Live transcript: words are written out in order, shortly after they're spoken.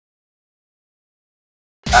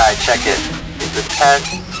Alright, check it. It's a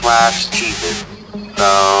test/teaser. So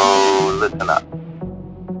listen up.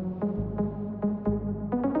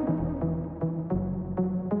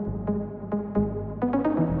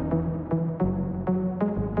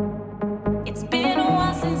 It's been a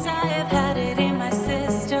while since I have had it in my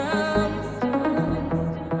system.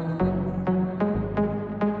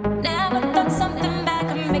 Never thought something bad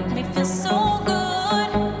could make me feel so good.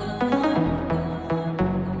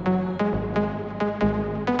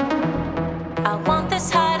 I want this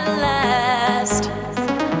high to last.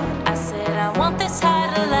 I said I want this high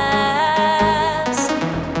to last.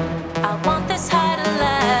 I want this high to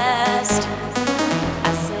last.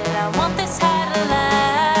 I said I want this high to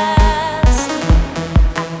last.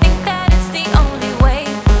 I think that it's the only way.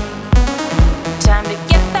 Time to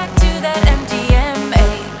get back to that MDMA.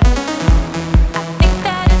 I think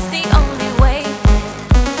that it's the only way.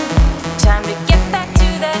 Time to get back to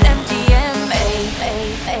that MDMA.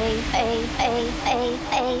 Think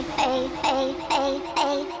that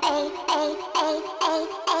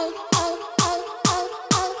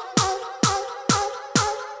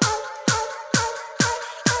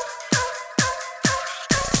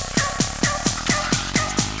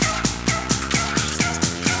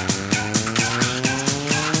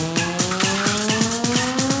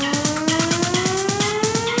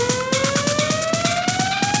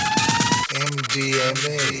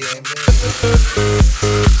way.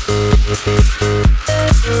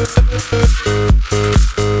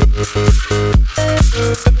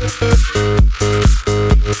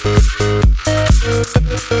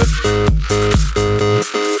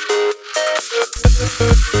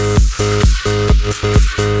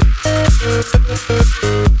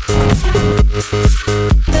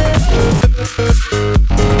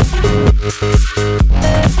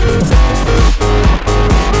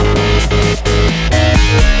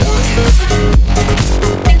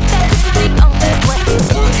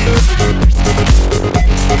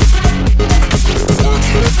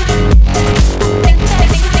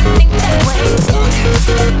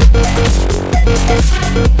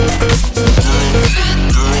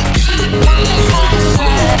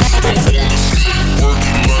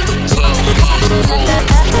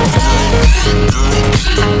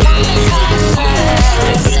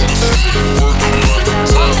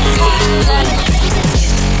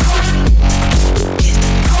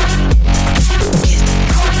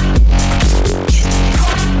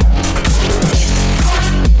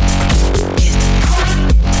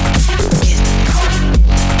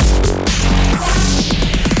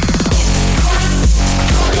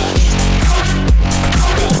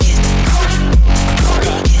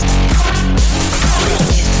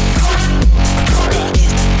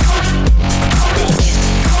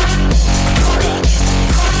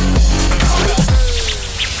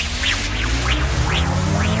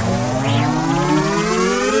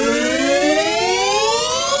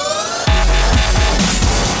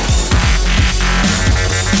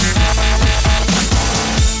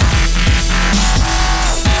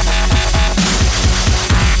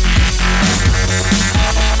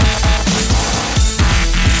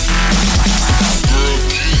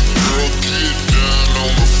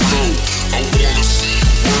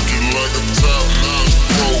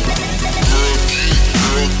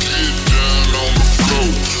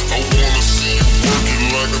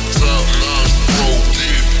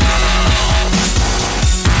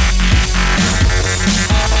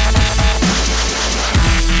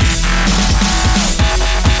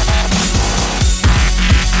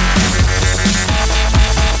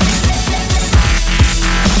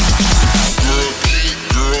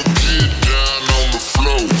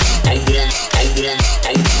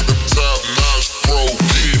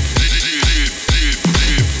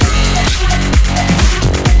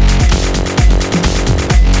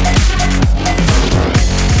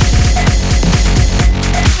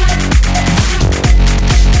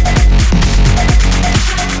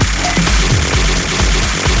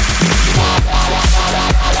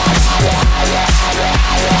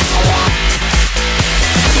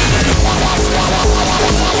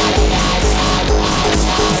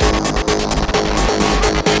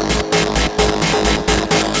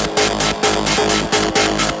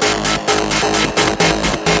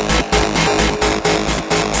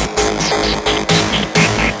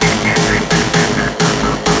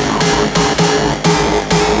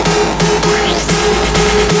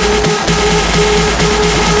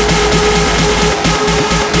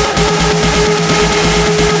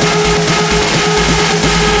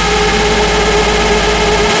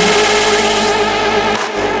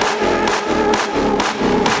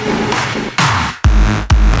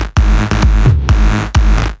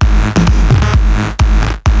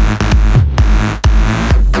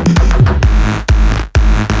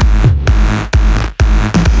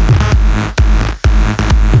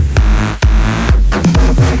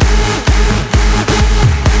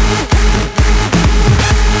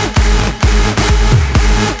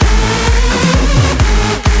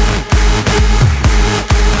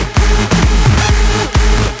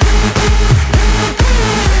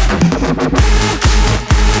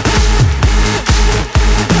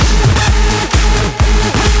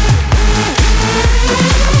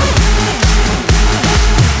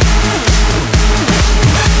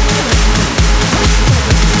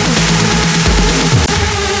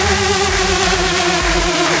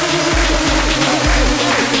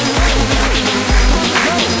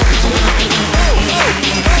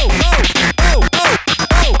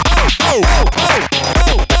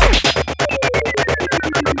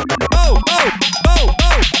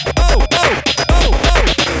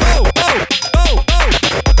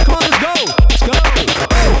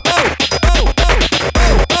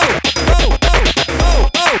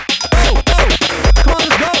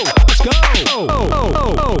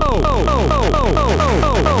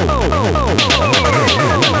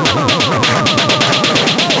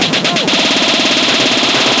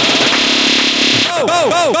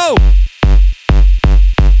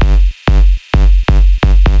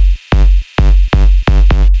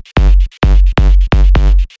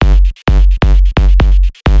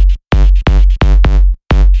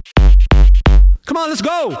 on, let's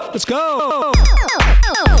go. Let's go.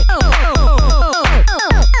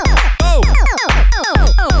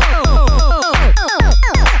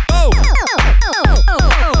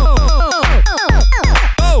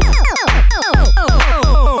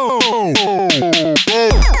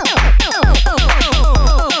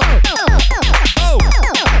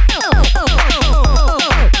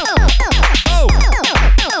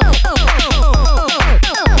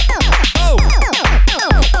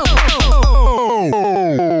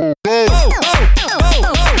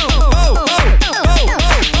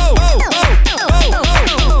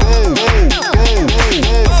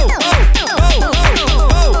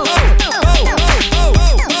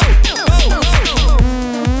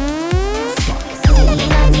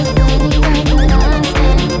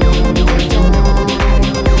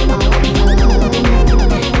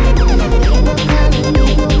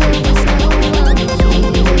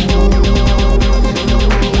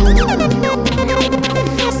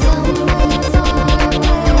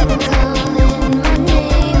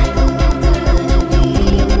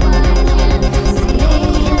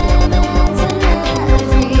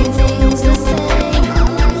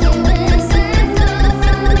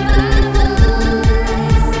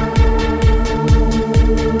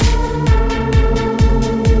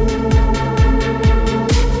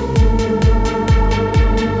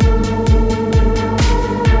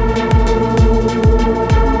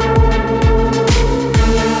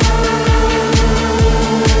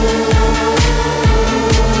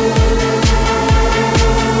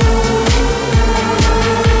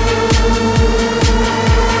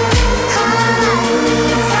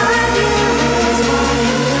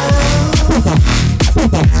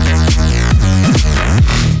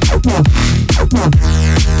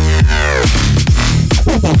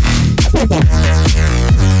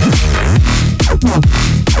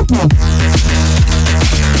 Come on.